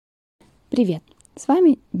Привет! С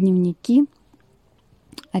вами дневники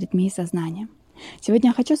аритмии сознания.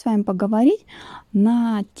 Сегодня я хочу с вами поговорить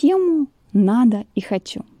на тему «надо» и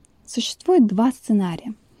 «хочу». Существует два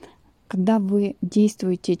сценария. Когда вы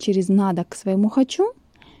действуете через «надо» к своему «хочу»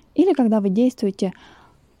 или когда вы действуете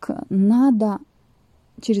к «надо»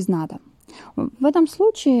 через «надо». В этом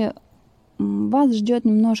случае вас ждет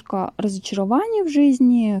немножко разочарование в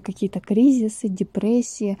жизни, какие-то кризисы,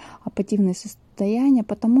 депрессии, апативные состояния,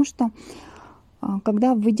 потому что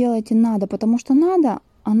когда вы делаете «надо», потому что «надо»,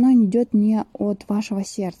 оно идет не от вашего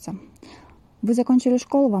сердца. Вы закончили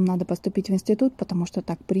школу, вам надо поступить в институт, потому что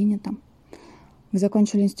так принято. Вы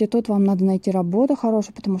закончили институт, вам надо найти работу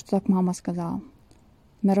хорошую, потому что так мама сказала.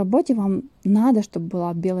 На работе вам надо, чтобы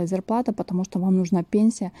была белая зарплата, потому что вам нужна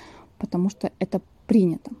пенсия, потому что это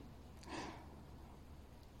принято.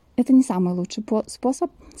 Это не самый лучший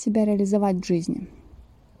способ себя реализовать в жизни.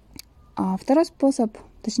 А второй способ,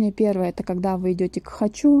 точнее первый, это когда вы идете к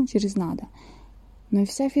 «хочу» через «надо». Но и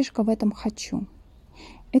вся фишка в этом «хочу».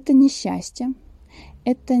 Это не счастье,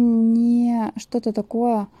 это не что-то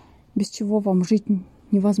такое, без чего вам жить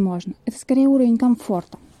невозможно. Это скорее уровень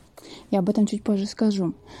комфорта. Я об этом чуть позже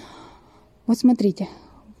скажу. Вот смотрите,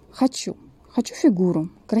 хочу. Хочу фигуру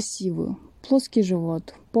красивую, плоский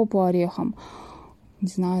живот, попу орехом, не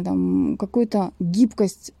знаю, там какую-то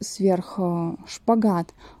гибкость сверх,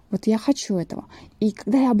 шпагат. Вот я хочу этого. И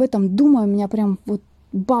когда я об этом думаю, у меня прям вот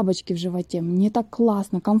бабочки в животе. Мне так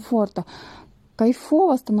классно, комфортно,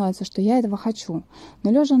 кайфово становится, что я этого хочу.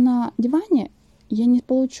 Но лежа на диване, я не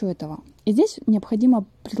получу этого. И здесь необходимо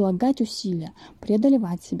прилагать усилия,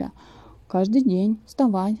 преодолевать себя. Каждый день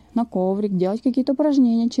вставать на коврик, делать какие-то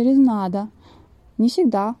упражнения через «надо». Не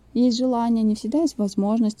всегда есть желание, не всегда есть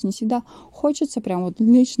возможность, не всегда хочется прям вот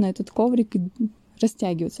лечь на этот коврик и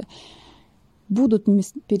растягиваться. Будут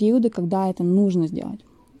периоды, когда это нужно сделать.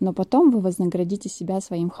 Но потом вы вознаградите себя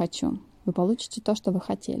своим «хочу». Вы получите то, что вы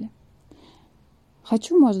хотели.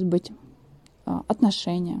 «Хочу» может быть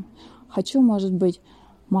отношения. «Хочу» может быть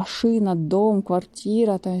машина, дом,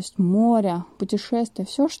 квартира, то есть море, путешествие.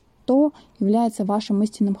 Все, что является вашим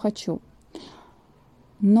истинным «хочу».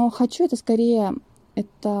 Но «хочу» — это скорее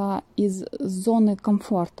из зоны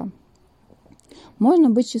комфорта. Можно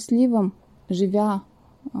быть счастливым, живя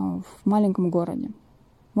в маленьком городе.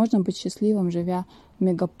 Можно быть счастливым, живя в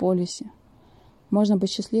мегаполисе. Можно быть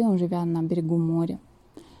счастливым, живя на берегу моря.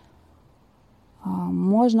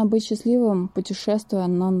 Можно быть счастливым, путешествуя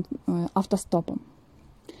автостопом.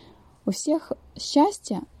 У всех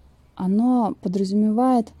счастье, оно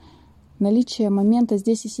подразумевает наличие момента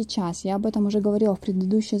здесь и сейчас. Я об этом уже говорила в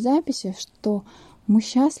предыдущей записи, что мы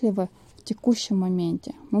счастливы в текущем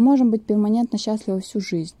моменте. Мы можем быть перманентно счастливы всю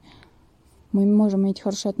жизнь. Мы можем иметь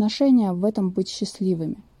хорошие отношения, в этом быть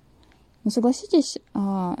счастливыми. Но согласитесь,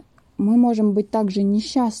 мы можем быть также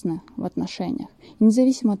несчастны в отношениях. И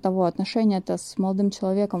независимо от того, отношения это с молодым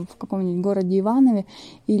человеком в каком-нибудь городе Иванове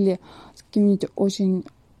или с каким-нибудь очень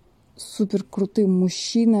супер крутым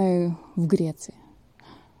мужчиной в Греции.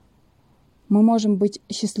 Мы можем быть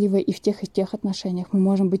счастливы и в тех отношениях. Мы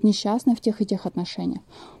можем быть несчастны в тех и тех отношениях.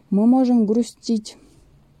 Мы можем грустить,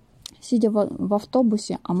 сидя в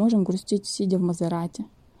автобусе, а можем грустить, сидя в Мазерате.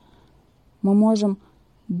 Мы можем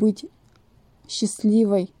быть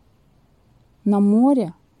счастливой на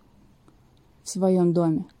море в своем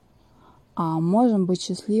доме, а можем быть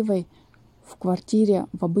счастливой в квартире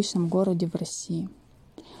в обычном городе в России.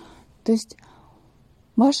 То есть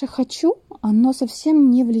ваше «хочу», оно совсем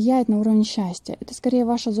не влияет на уровень счастья. Это скорее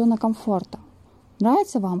ваша зона комфорта.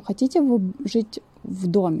 Нравится вам? Хотите вы жить в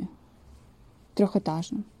доме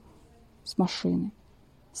трехэтажном, с машиной,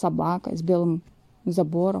 с собакой, с белым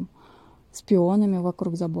забором, с пионами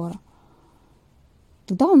вокруг забора?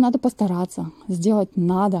 Тогда вам надо постараться, сделать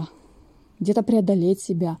 «надо», где-то преодолеть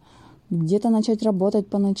себя, где-то начать работать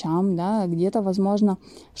по ночам, да, где-то, возможно,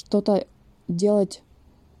 что-то делать,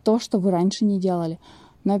 то, что вы раньше не делали.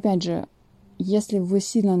 Но опять же, если вы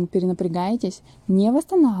сильно перенапрягаетесь, не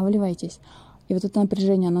восстанавливайтесь, и вот это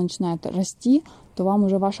напряжение, оно начинает расти, то вам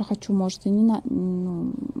уже ваше «хочу» может и не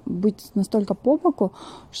быть настолько по боку,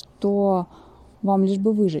 что вам лишь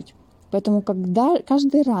бы выжить. Поэтому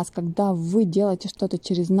каждый раз, когда вы делаете что-то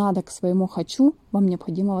через «надо» к своему «хочу», вам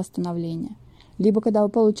необходимо восстановление. Либо когда вы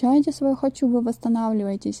получаете свое «хочу», вы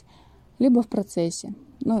восстанавливаетесь, либо в процессе.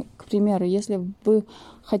 К примеру, если вы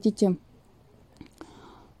хотите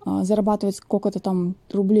зарабатывать сколько-то там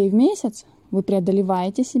рублей в месяц, вы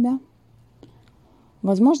преодолеваете себя.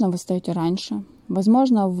 Возможно, вы встаете раньше.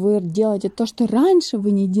 Возможно, вы делаете то, что раньше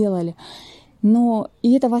вы не делали. Но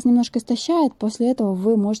и это вас немножко истощает. После этого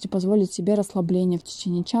вы можете позволить себе расслабление в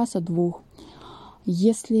течение часа-двух.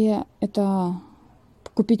 Если это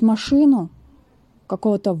купить машину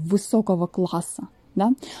какого-то высокого класса,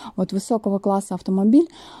 да, вот высокого класса автомобиль,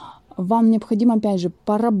 вам необходимо, опять же,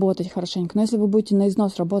 поработать хорошенько. Но если вы будете на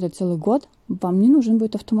износ работать целый год, вам не нужен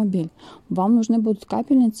будет автомобиль. Вам нужны будут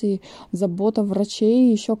капельницы, забота врачей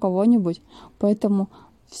и еще кого-нибудь. Поэтому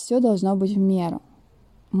все должно быть в меру.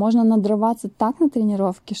 Можно надрываться так на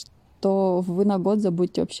тренировке, что вы на год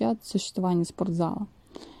забудете вообще от существования спортзала.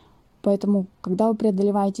 Поэтому, когда вы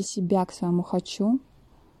преодолеваете себя к своему «хочу»,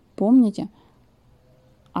 помните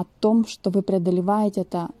о том, что вы преодолеваете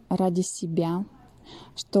это ради себя,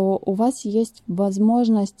 что у вас есть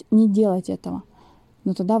возможность не делать этого,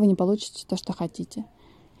 но тогда вы не получите то, что хотите.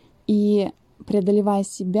 И преодолевая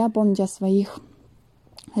себя, помните о своих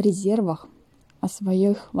резервах, о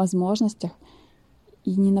своих возможностях,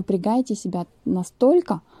 и не напрягайте себя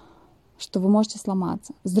настолько, что вы можете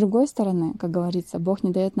сломаться. С другой стороны, как говорится, Бог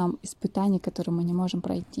не дает нам испытаний, которые мы не можем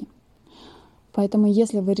пройти. Поэтому,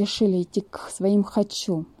 если вы решили идти к своим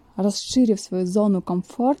 «хочу», расширив свою зону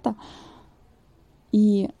комфорта,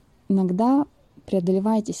 и иногда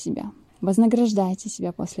преодолевайте себя, вознаграждайте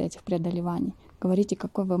себя после этих преодолеваний. Говорите,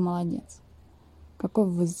 какой вы молодец, какой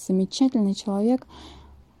вы замечательный человек,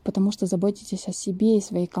 потому что заботитесь о себе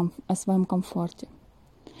и о своем комфорте.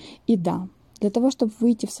 И да, для того, чтобы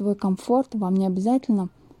выйти в свой комфорт, вам не обязательно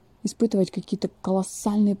испытывать какие-то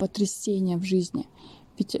колоссальные потрясения в жизни.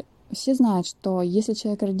 Ведь все знают, что если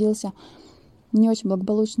человек родился в не очень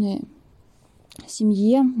благополучной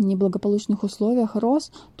семье, в неблагополучных условиях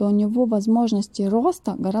рос, то у него возможности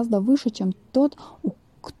роста гораздо выше, чем тот,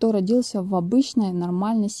 кто родился в обычной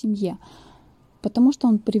нормальной семье. Потому что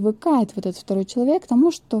он привыкает, вот этот второй человек, к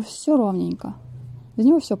тому, что все ровненько. За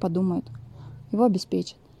него все подумают, его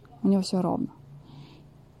обеспечат, у него все ровно.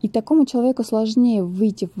 И такому человеку сложнее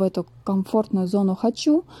выйти в эту комфортную зону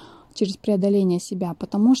 «хочу» через преодоление себя,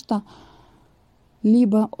 потому что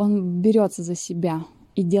либо он берется за себя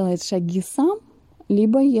и делает шаги сам,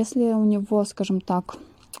 либо если у него, скажем так,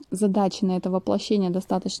 задачи на это воплощение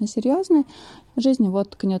достаточно серьезные, жизнь его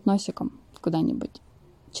ткнет носиком куда-нибудь,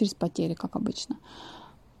 через потери, как обычно.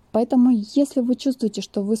 Поэтому, если вы чувствуете,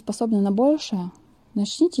 что вы способны на большее,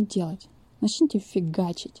 начните делать, начните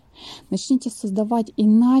фигачить, начните создавать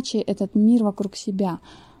иначе этот мир вокруг себя.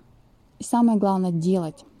 И самое главное —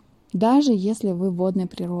 делать. Даже если вы водной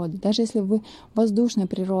природы, даже если вы воздушной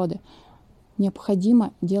природы,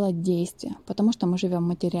 необходимо делать действия, потому что мы живем в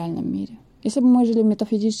материальном мире. Если бы мы жили в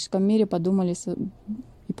метафизическом мире, подумали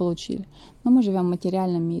и получили. Но мы живем в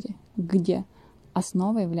материальном мире, где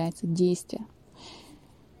основой является действие.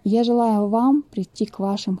 Я желаю вам прийти к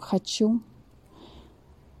вашим «хочу»,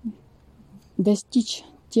 достичь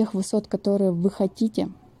тех высот, которые вы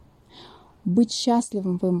хотите, быть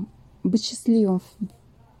счастливым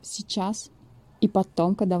сейчас и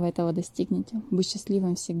потом, когда вы этого достигнете, быть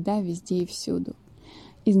счастливым всегда, везде и всюду.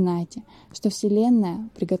 И знайте, что Вселенная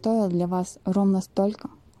приготовила для вас ровно столько,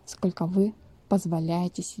 сколько вы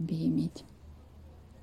позволяете себе иметь.